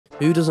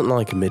Who doesn't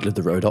like a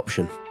middle-of-the-road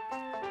option?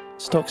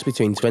 Stocks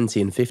between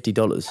 $20 and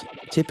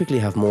 $50 typically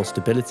have more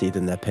stability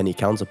than their penny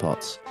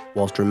counterparts,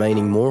 whilst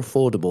remaining more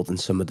affordable than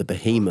some of the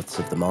behemoths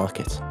of the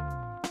market.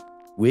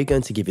 We're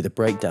going to give you the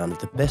breakdown of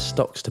the best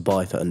stocks to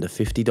buy for under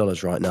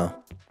 $50 right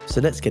now.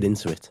 So let's get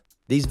into it.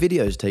 These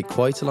videos take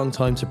quite a long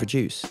time to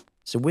produce,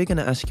 so we're going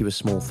to ask you a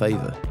small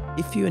favour.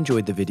 If you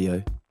enjoyed the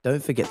video,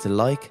 don't forget to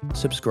like,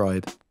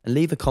 subscribe, and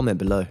leave a comment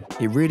below.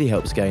 It really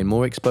helps gain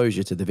more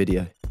exposure to the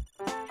video.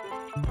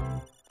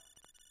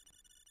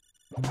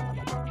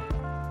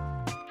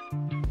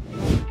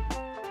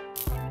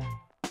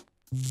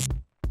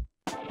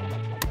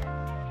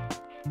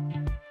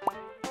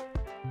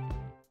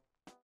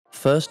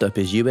 First up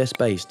is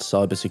US-based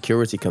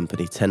cybersecurity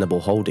company Tenable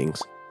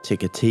Holdings,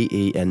 ticker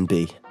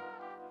TENB.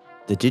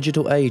 The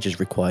digital age has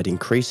required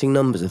increasing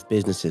numbers of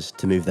businesses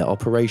to move their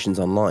operations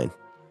online,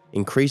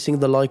 increasing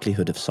the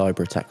likelihood of cyber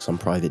attacks on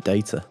private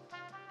data.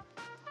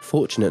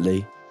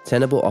 Fortunately,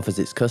 Tenable offers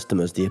its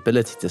customers the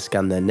ability to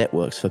scan their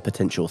networks for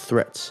potential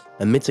threats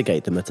and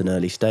mitigate them at an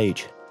early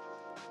stage.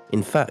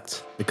 In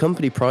fact, the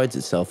company prides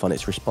itself on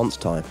its response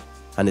time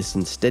and has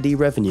seen steady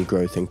revenue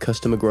growth and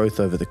customer growth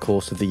over the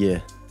course of the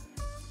year.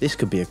 This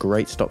could be a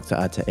great stock to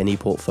add to any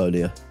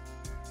portfolio.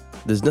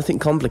 There's nothing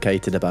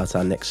complicated about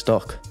our next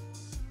stock.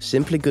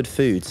 Simply Good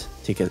Foods,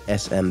 ticker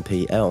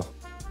SMPL,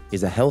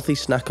 is a healthy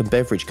snack and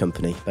beverage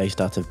company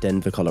based out of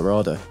Denver,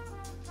 Colorado.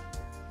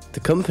 The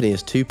company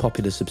has two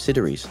popular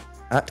subsidiaries,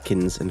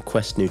 Atkins and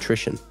Quest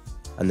Nutrition,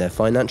 and their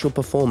financial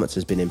performance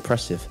has been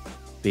impressive,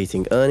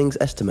 beating earnings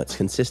estimates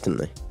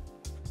consistently.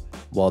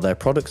 While their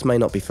products may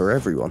not be for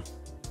everyone,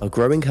 a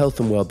growing health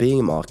and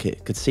well-being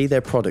market could see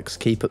their products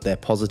keep up their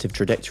positive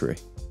trajectory,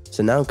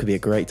 so now could be a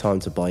great time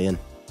to buy in.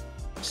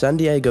 San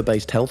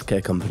Diego-based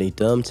healthcare company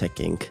DermTech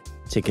Inc.,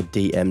 ticker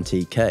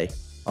DMTK,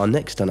 are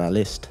next on our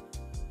list.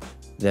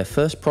 Their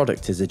first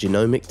product is a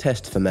genomic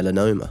test for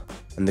melanoma,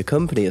 and the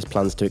company has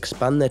plans to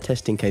expand their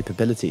testing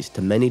capabilities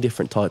to many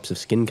different types of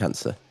skin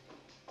cancer.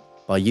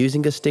 By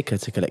using a sticker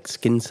to collect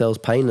skin cells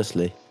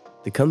painlessly,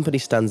 the company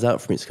stands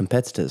out from its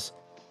competitors,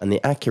 and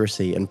the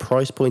accuracy and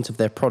price point of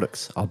their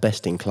products are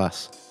best in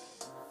class.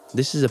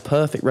 This is a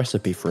perfect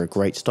recipe for a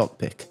great stock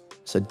pick,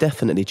 so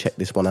definitely check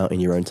this one out in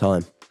your own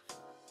time.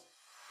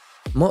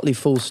 Motley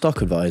Fool's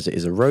Stock Advisor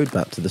is a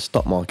roadmap to the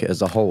stock market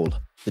as a whole.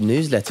 The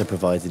newsletter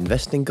provides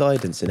investing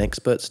guidance and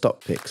expert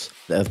stock picks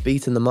that have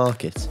beaten the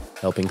market,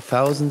 helping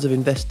thousands of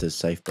investors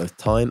save both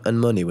time and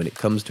money when it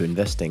comes to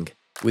investing.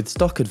 With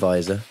Stock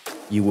Advisor,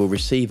 you will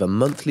receive a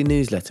monthly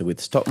newsletter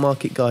with stock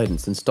market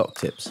guidance and stock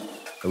tips,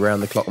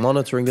 around-the-clock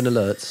monitoring and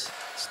alerts,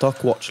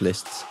 stock watch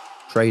lists,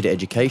 trader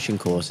education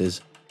courses,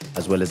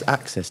 as well as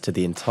access to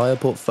the entire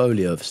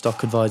portfolio of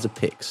Stock Advisor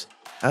picks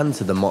and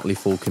to the Motley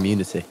Fool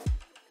community.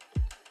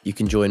 You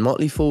can join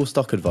Motley Fool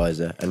Stock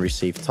Advisor and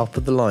receive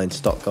top-of-the-line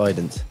stock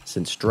guidance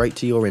sent straight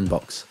to your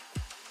inbox.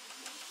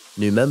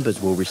 New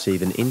members will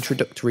receive an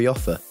introductory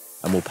offer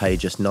and will pay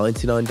just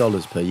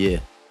 $99 per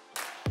year.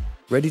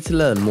 Ready to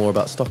learn more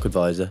about Stock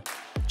Advisor?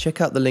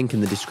 Check out the link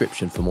in the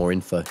description for more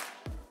info.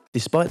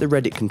 Despite the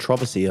Reddit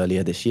controversy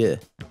earlier this year,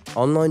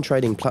 online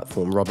trading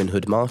platform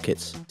Robinhood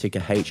Markets,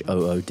 ticker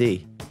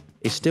HOOD,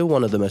 is still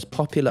one of the most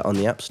popular on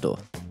the App Store,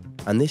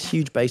 and this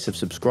huge base of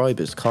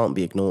subscribers can't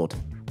be ignored.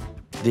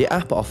 The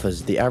app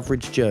offers the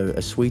average Joe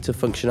a suite of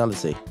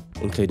functionality,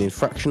 including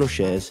fractional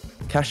shares,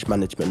 cash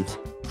management,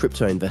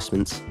 crypto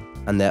investments,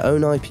 and their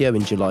own IPO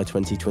in July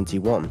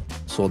 2021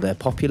 saw their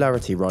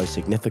popularity rise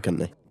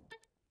significantly.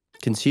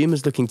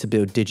 Consumers looking to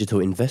build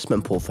digital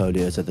investment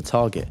portfolios are the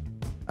target,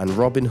 and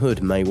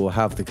Robinhood may well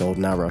have the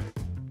golden arrow.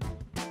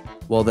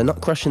 While they're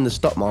not crushing the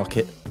stock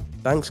market,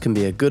 banks can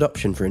be a good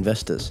option for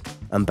investors,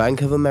 and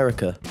Bank of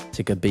America,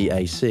 ticker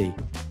BAC,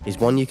 is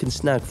one you can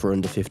snag for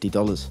under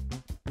 $50.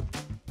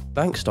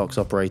 Bank stocks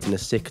operate in a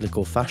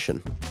cyclical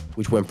fashion,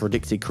 which when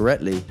predicted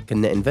correctly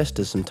can net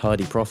investors some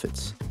tidy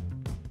profits.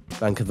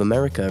 Bank of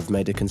America have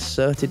made a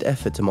concerted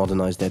effort to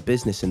modernise their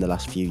business in the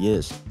last few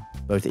years,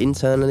 both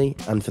internally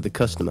and for the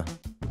customer,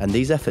 and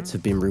these efforts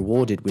have been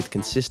rewarded with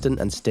consistent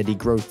and steady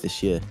growth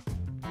this year.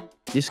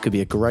 This could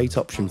be a great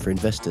option for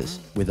investors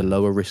with a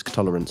lower risk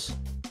tolerance.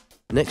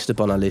 Next up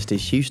on our list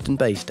is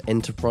Houston-based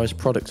Enterprise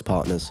Products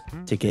Partners,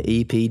 ticker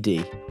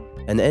EPD,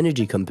 an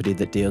energy company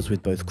that deals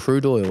with both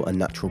crude oil and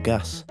natural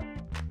gas.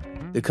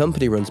 The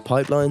company runs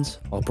pipelines,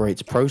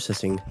 operates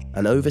processing,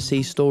 and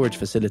oversees storage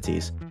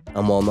facilities,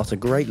 and while not a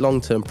great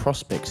long-term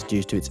prospects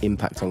due to its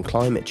impact on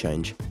climate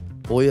change,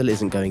 oil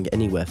isn't going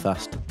anywhere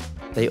fast.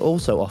 They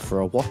also offer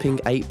a whopping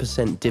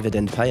 8%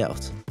 dividend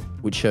payout,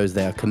 which shows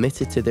they are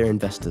committed to their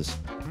investors.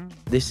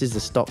 This is the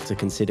stock to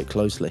consider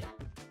closely.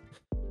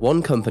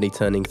 One company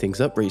turning things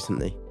up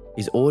recently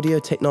is audio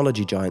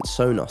technology giant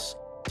Sonos,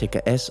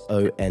 ticker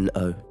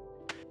SONO.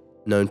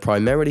 Known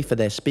primarily for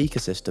their speaker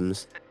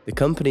systems, the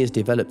company has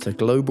developed a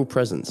global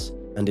presence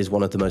and is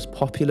one of the most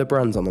popular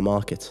brands on the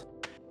market.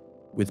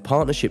 With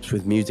partnerships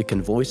with music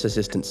and voice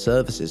assistant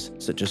services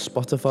such as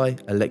Spotify,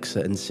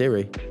 Alexa and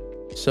Siri,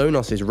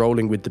 Sonos is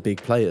rolling with the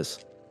big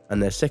players,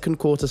 and their second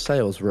quarter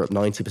sales were up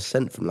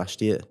 90% from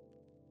last year.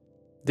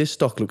 This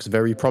stock looks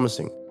very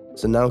promising,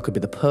 so now could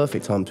be the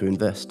perfect time to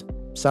invest.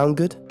 Sound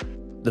good?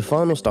 The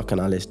final stock on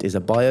our list is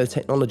a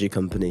biotechnology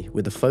company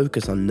with a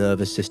focus on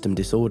nervous system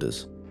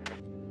disorders.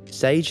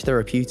 Sage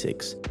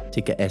Therapeutics,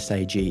 ticker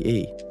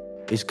SAGE,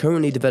 is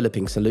currently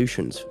developing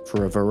solutions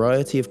for a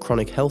variety of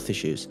chronic health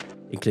issues,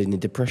 including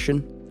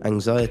depression,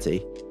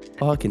 anxiety,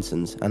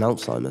 Parkinson's, and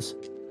Alzheimer's.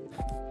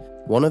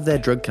 One of their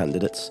drug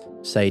candidates,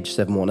 Sage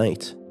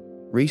 718,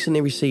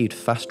 recently received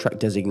fast-track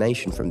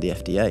designation from the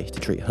FDA to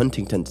treat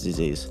Huntington's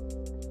disease,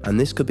 and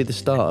this could be the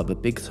start of a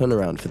big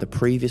turnaround for the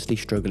previously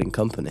struggling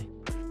company.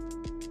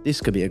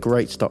 This could be a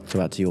great stock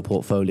to add to your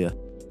portfolio.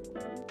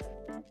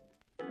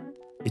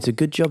 It's a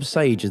good job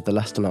Sage is the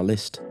last on our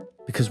list,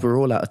 because we're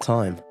all out of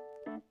time.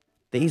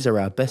 These are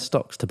our best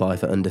stocks to buy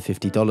for under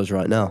 $50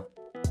 right now.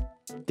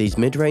 These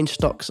mid-range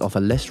stocks offer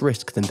less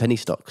risk than penny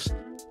stocks,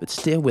 but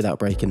still without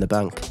breaking the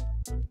bank.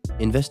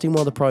 Investing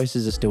while the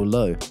prices are still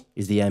low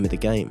is the aim of the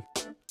game,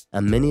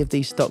 and many of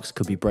these stocks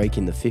could be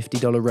breaking the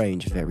 $50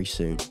 range very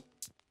soon.